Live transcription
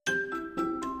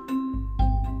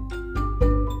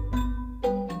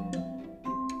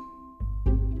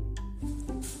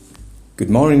Good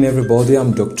morning, everybody.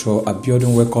 I'm Dr.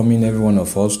 Abounding, welcoming every one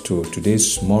of us to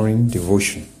today's morning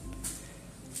devotion.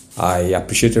 I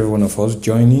appreciate every one of us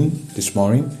joining this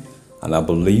morning, and I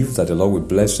believe that the Lord will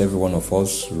bless every one of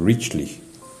us richly.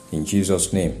 In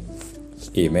Jesus' name,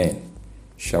 amen.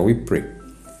 Shall we pray?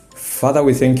 Father,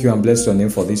 we thank you and bless your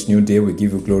name for this new day. We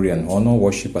give you glory and honor,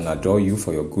 worship and adore you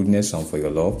for your goodness and for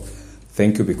your love.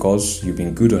 Thank you because you've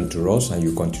been good unto us and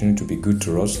you continue to be good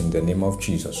to us in the name of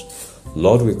Jesus.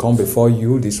 Lord, we come before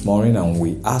you this morning and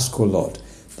we ask, O Lord,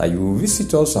 that you will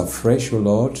visit us afresh, O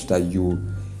Lord, that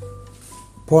you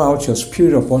pour out your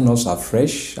spirit upon us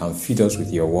afresh and feed us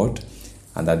with your word,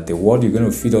 and that the word you're going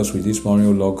to feed us with this morning,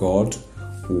 O Lord God,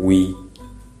 we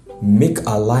make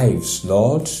our lives,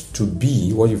 Lord, to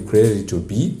be what you've created it to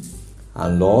be,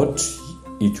 and Lord,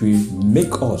 it will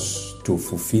make us to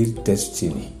fulfill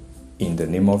destiny in the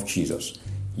name of Jesus.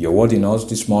 Your word in us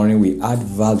this morning will add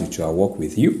value to our walk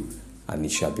with you, and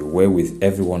it shall be well with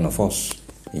every one of us.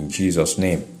 In Jesus'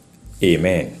 name,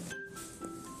 amen.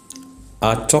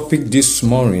 Our topic this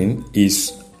morning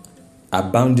is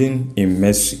abounding in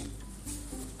mercy.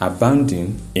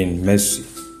 Abounding in mercy.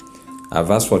 Our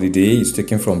verse for the day is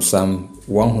taken from Psalm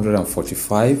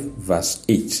 145, verse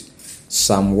 8.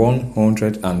 Psalm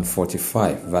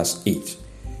 145, verse 8.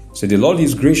 So the Lord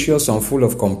is gracious and full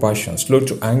of compassion, slow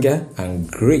to anger, and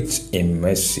great in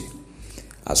mercy.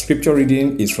 Our scripture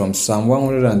reading is from Psalm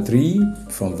 103,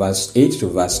 from verse 8 to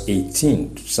verse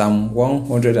 18. Psalm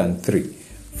 103,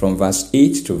 from verse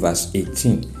 8 to verse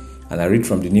 18. And I read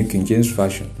from the New King James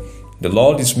Version. The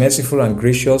Lord is merciful and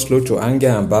gracious, slow to anger,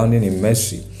 and abounding in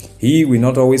mercy. He will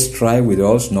not always strive with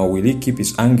us, nor will he keep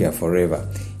his anger forever.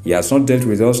 He has not dealt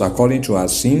with us according to our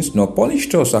sins, nor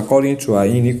punished us according to our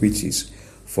iniquities.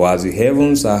 For as the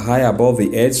heavens are high above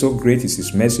the earth, so great is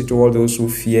his mercy toward those who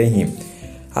fear him.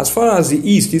 As far as the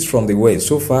east is from the west,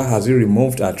 so far has he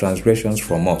removed our transgressions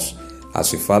from us.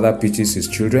 As a father pities his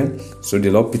children, so the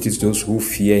Lord pities those who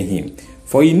fear him.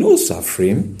 For he knows our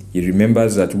frame, he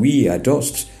remembers that we are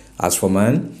dust. As for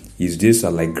man, his days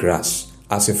are like grass.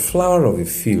 As a flower of a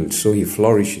field, so he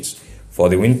flourishes. For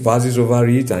the wind passes over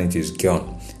it, and it is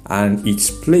gone, and its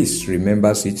place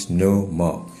remembers it no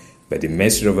more. But the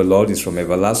mercy of the Lord is from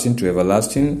everlasting to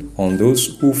everlasting on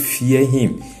those who fear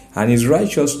him, and his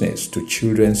righteousness to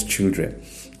children's children,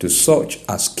 to such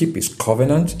as keep his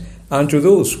covenant, and to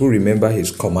those who remember his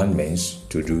commandments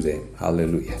to do them.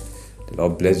 Hallelujah. The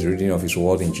Lord bless the reading of his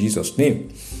word in Jesus'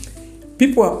 name.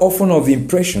 People are often of the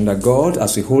impression that God,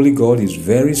 as a holy God, is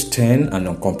very stern and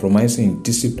uncompromising in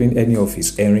disciplining any of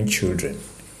his erring children.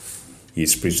 He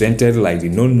is presented like the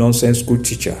no-nonsense school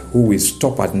teacher who will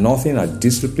stop at nothing at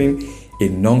disciplining a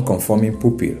non-conforming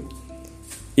pupil.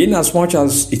 Inasmuch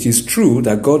as it is true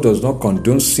that God does not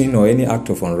condone sin or any act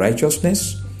of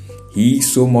unrighteousness, he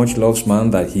so much loves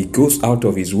man that he goes out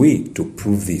of his way to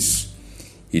prove this.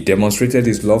 He demonstrated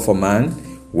his love for man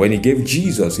when he gave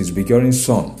Jesus, his begotten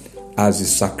Son, as the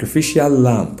sacrificial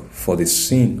lamb for the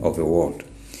sin of the world.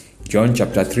 John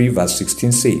chapter 3 verse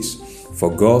 16 says,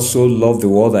 For God so loved the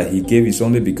world that he gave his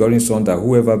only begotten Son, that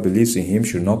whoever believes in him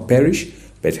should not perish,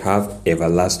 but have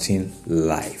everlasting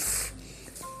life.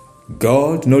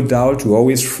 God, no doubt, will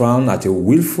always frown at a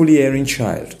willfully erring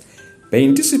child. But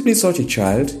in disciplining such a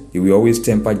child, he will always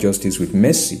temper justice with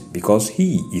mercy, because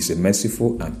he is a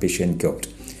merciful and patient God.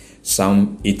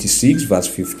 Psalm 86 verse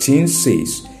 15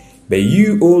 says, But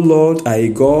you, O Lord, are a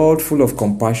God full of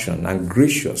compassion and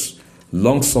gracious,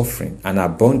 long-suffering, and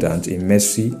abundant in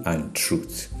mercy and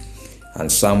truth.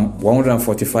 And Psalm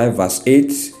 145 verse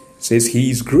 8 says,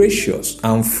 He is gracious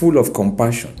and full of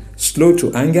compassion, slow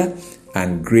to anger,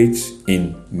 and great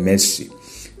in mercy.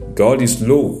 God is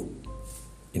slow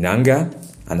in anger,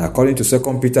 and according to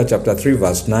 2 Peter chapter 3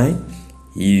 verse 9,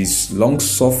 he is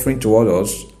long-suffering toward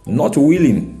us, not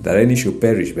willing that any should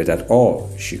perish, but that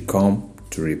all should come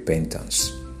to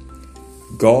repentance.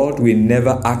 God will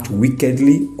never act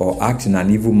wickedly or act in an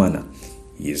evil manner.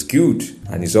 He is good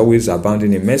and is always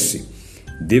abounding in mercy.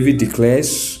 David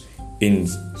declares in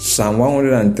Psalm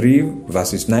 103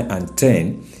 verses 9 and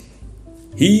 10,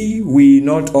 He will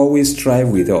not always strive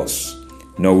with us,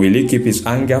 nor will he keep his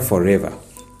anger forever.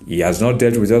 He has not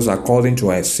dealt with us according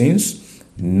to our sins,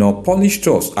 nor punished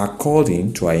us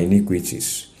according to our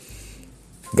iniquities.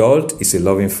 God is a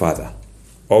loving Father,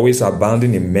 always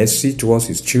abounding in mercy towards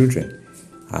his children,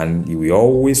 and he will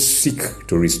always seek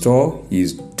to restore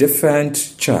his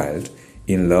defiant child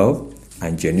in love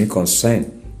and genuine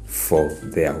concern for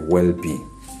their well-being.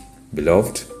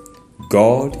 Beloved,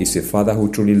 God is a Father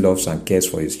who truly loves and cares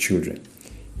for his children.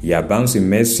 He abounds in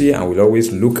mercy and will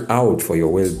always look out for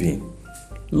your well-being.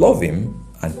 Love him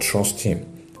and trust him,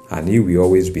 and he will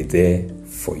always be there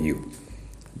for you.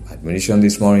 Admonition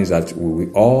this morning is that we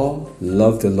will all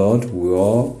love the Lord, we will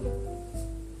all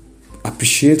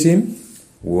appreciate Him,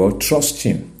 we will all trust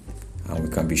Him, and we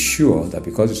can be sure that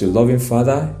because He's a loving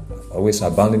Father, always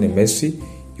abounding in mercy,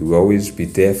 He will always be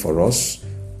there for us,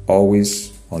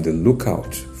 always on the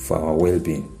lookout for our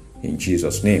well-being. In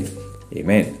Jesus' name,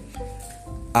 amen.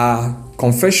 Our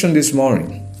confession this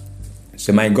morning: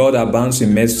 say, my God abounds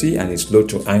in mercy and is slow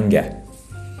to anger.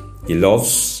 He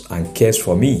loves and cares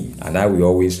for me, and I will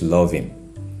always love Him.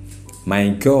 My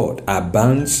God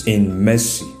abounds in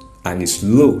mercy and is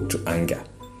slow to anger.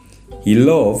 He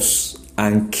loves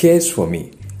and cares for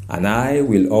me, and I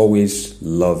will always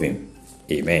love Him.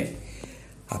 Amen.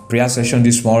 Our prayer session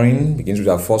this morning begins with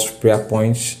our first prayer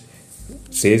point.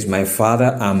 It says, my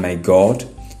Father and my God,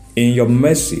 in your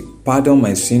mercy, pardon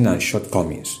my sin and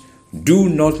shortcomings. Do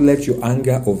not let your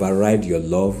anger override your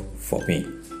love for me.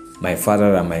 My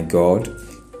Father and my God,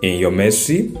 in your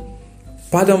mercy,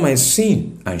 pardon my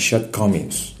sin and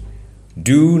shortcomings.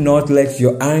 Do not let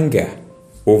your anger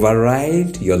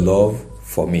override your love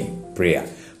for me. Prayer.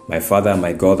 My Father and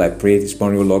my God, I pray this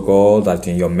morning, O Lord God, that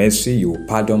in your mercy you will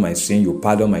pardon my sin, you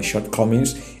pardon my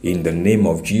shortcomings in the name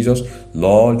of Jesus.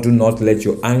 Lord, do not let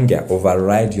your anger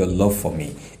override your love for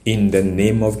me. In the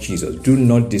name of Jesus, do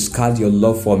not discard your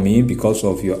love for me because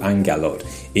of your anger, Lord.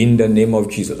 In the name of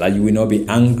Jesus, that you will not be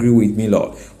angry with me,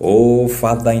 Lord. Oh,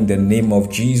 Father, in the name of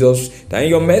Jesus, that in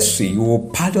your mercy, you will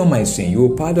pardon my sin. You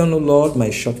will pardon, O Lord, my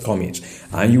shortcomings.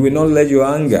 And you will not let your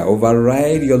anger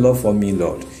override your love for me,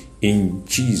 Lord. In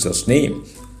Jesus' name,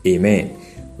 amen.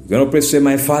 We're going to pray, say,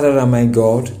 my Father and my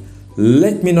God,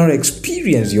 let me not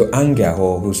experience your anger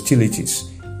or hostilities.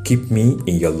 Keep me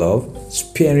in your love,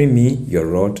 sparing me your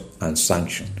rod and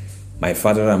sanction. My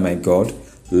Father and my God,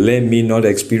 let me not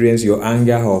experience your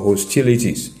anger or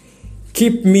hostilities.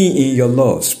 Keep me in your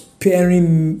love,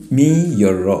 sparing me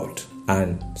your rod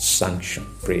and sanction.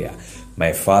 Prayer.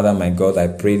 My Father, my God, I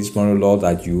pray this morning, Lord,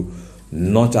 that you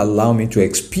not allow me to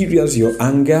experience your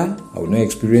anger. I will not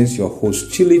experience your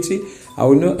hostility. I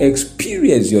will not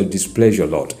experience your displeasure,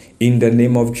 Lord. In the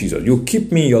name of Jesus, you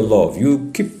keep me in your love. You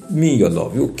keep me in your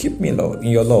love. You keep me, Lord, in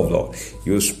your love, Lord.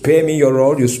 You spare me your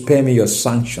rod. You spare me your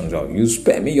sanctions, Lord. You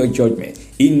spare me your judgment.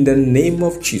 In the name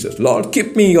of Jesus, Lord,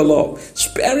 keep me in your love.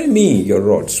 Sparing me your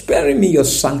rod. Sparing me your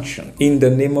sanction. In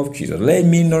the name of Jesus, let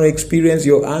me not experience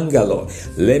your anger, Lord.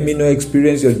 Let me not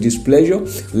experience your displeasure.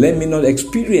 Let me not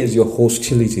experience your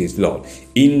hostilities, Lord.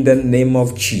 In the name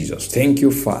of Jesus. Thank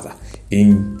you, Father.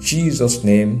 In Jesus'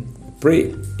 name,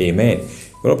 pray. Amen.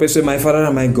 We're going to say, my Father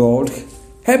and my God,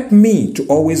 help me to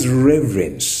always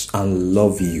reverence and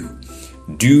love you.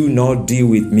 Do not deal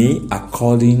with me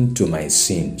according to my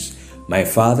sins. My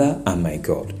Father and my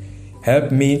God,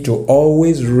 help me to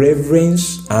always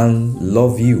reverence and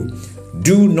love you.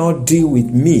 Do not deal with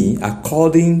me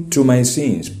according to my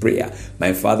sins. Prayer.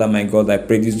 My Father, my God, I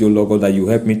pray this, dear Lord God, that you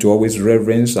help me to always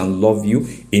reverence and love you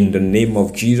in the name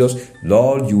of Jesus.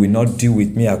 Lord, you will not deal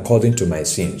with me according to my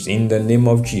sins in the name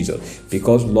of Jesus.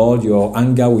 Because, Lord, your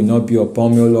anger will not be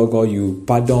upon me, O Lord God. You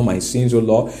pardon my sins, O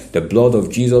Lord. The blood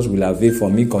of Jesus will avail for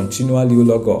me continually, O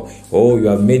Lord God. Oh, you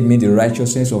have made me the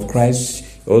righteousness of Christ.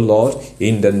 Oh Lord,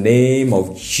 in the name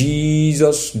of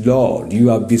Jesus, Lord, you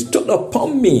have bestowed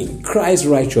upon me Christ's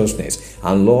righteousness.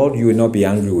 And Lord, you will not be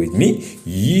angry with me.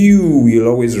 You will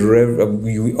always,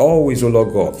 oh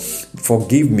Lord God,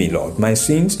 forgive me, Lord, my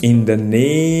sins in the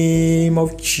name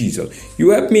of Jesus. You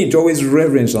help me to always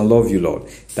reverence and love you, Lord,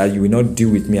 that you will not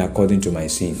deal with me according to my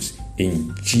sins.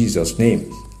 In Jesus'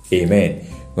 name, amen.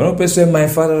 I'm going to say, my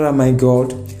Father and my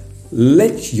God,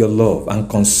 let your love and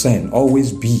concern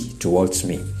always be towards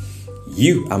me.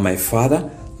 You are my Father.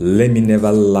 Let me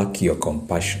never lack your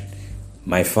compassion.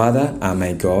 My Father and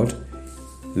my God,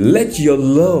 let your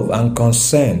love and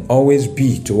concern always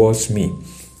be towards me.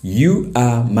 You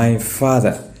are my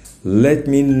Father. Let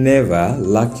me never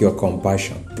lack your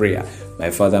compassion. Prayer. My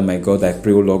Father, my God, I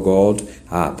pray, O Lord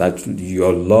God, that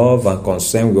your love and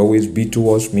concern will always be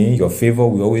towards me. Your favor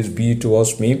will always be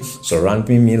towards me,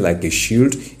 surrounding me like a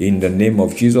shield in the name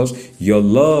of Jesus. Your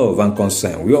love and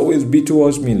concern will always be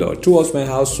towards me, Lord, towards my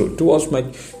household, towards my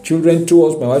children,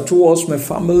 towards my wife, towards my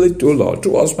family, oh Lord,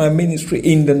 towards my ministry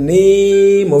in the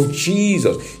name of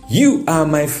Jesus. You are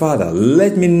my Father.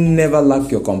 Let me never lack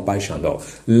your compassion, Lord.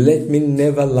 Let me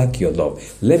never lack your love.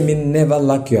 Let me never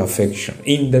lack your affection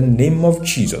in the name of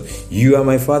Jesus. You are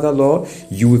my Father, Lord.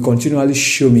 You will continually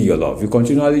show me your love. You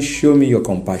continually show me your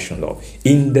compassion, Lord.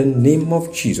 In the name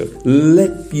of Jesus,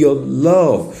 let your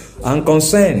love and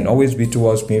concern always be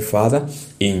towards me, Father.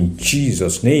 In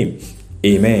Jesus' name,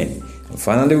 amen. And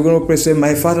finally, we're going to pray, say,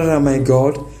 my Father and my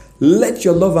God, let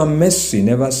your love and mercy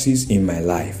never cease in my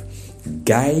life.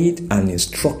 guide and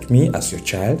instruct me as your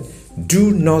child.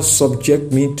 Do not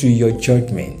subject me to your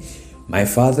judgment. My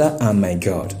Father and my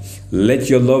God, let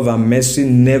your love and mercy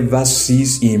never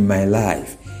cease in my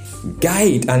life.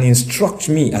 Guide and instruct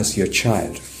me as your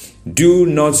child. Do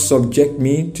not subject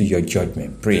me to your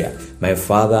judgment. Prayer. My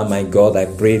Father, my God, I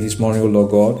pray this morning, O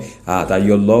Lord God, that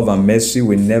your love and mercy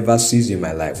will never cease in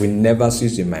my life, will never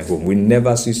cease in my home, will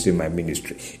never cease in my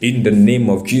ministry. In the name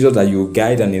of Jesus, that you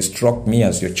guide and instruct me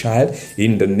as your child.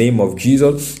 In the name of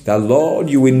Jesus, that Lord,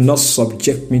 you will not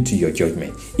subject me to your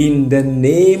judgment. In the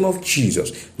name of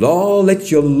Jesus, Lord, let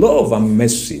your love and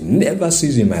mercy never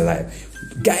cease in my life.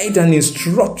 Guide and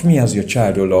instruct me as your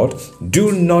child, O Lord.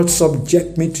 Do not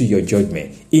subject me to your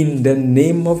judgment. In the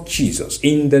name of Jesus.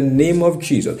 In the name of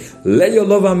Jesus. Let your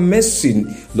love and mercy,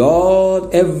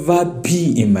 Lord, ever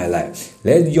be in my life.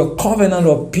 Let your covenant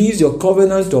of peace, your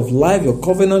covenant of life, your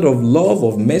covenant of love,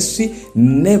 of mercy,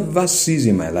 never cease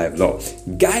in my life, Lord.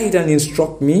 Guide and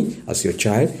instruct me as your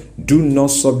child. Do not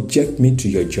subject me to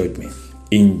your judgment.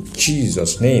 In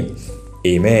Jesus' name,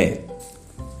 amen.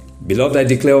 Beloved, I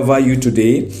declare over you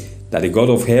today that the God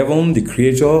of heaven, the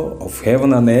creator of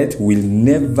heaven and earth, will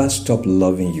never stop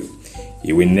loving you.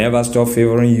 He will never stop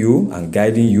favoring you and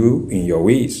guiding you in your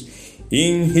ways.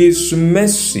 In his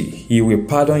mercy, he will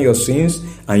pardon your sins,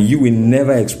 and you will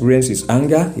never experience his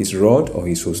anger, his wrath, or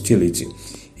his hostility.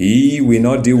 He will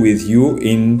not deal with you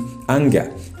in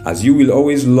anger, as you will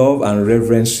always love and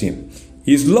reverence him.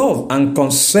 His love and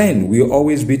concern will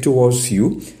always be towards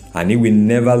you, and he will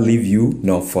never leave you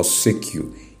nor forsake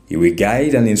you. He will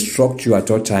guide and instruct you at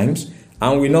all times,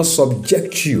 and will not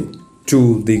subject you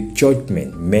to the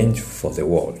judgment meant for the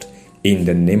world. In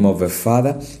the name of the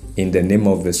Father, in the name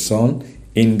of the Son,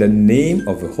 in the name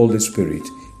of the Holy Spirit,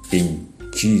 in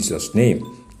Jesus' name,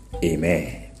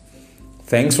 amen.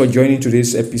 Thanks for joining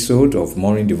today's episode of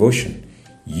Morning Devotion.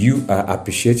 You are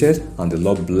appreciated, and the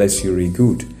Lord bless you really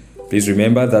good. Please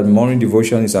remember that Morning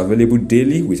Devotion is available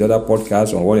daily with other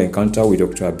podcasts on What Encounter with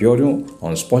Dr. Abounding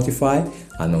on Spotify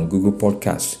and on Google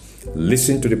Podcasts.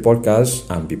 Listen to the podcasts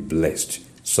and be blessed.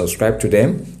 Subscribe to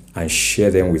them and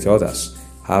share them with others.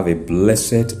 Have a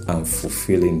blessed and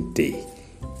fulfilling day.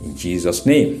 In Jesus'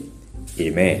 name,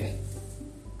 amen.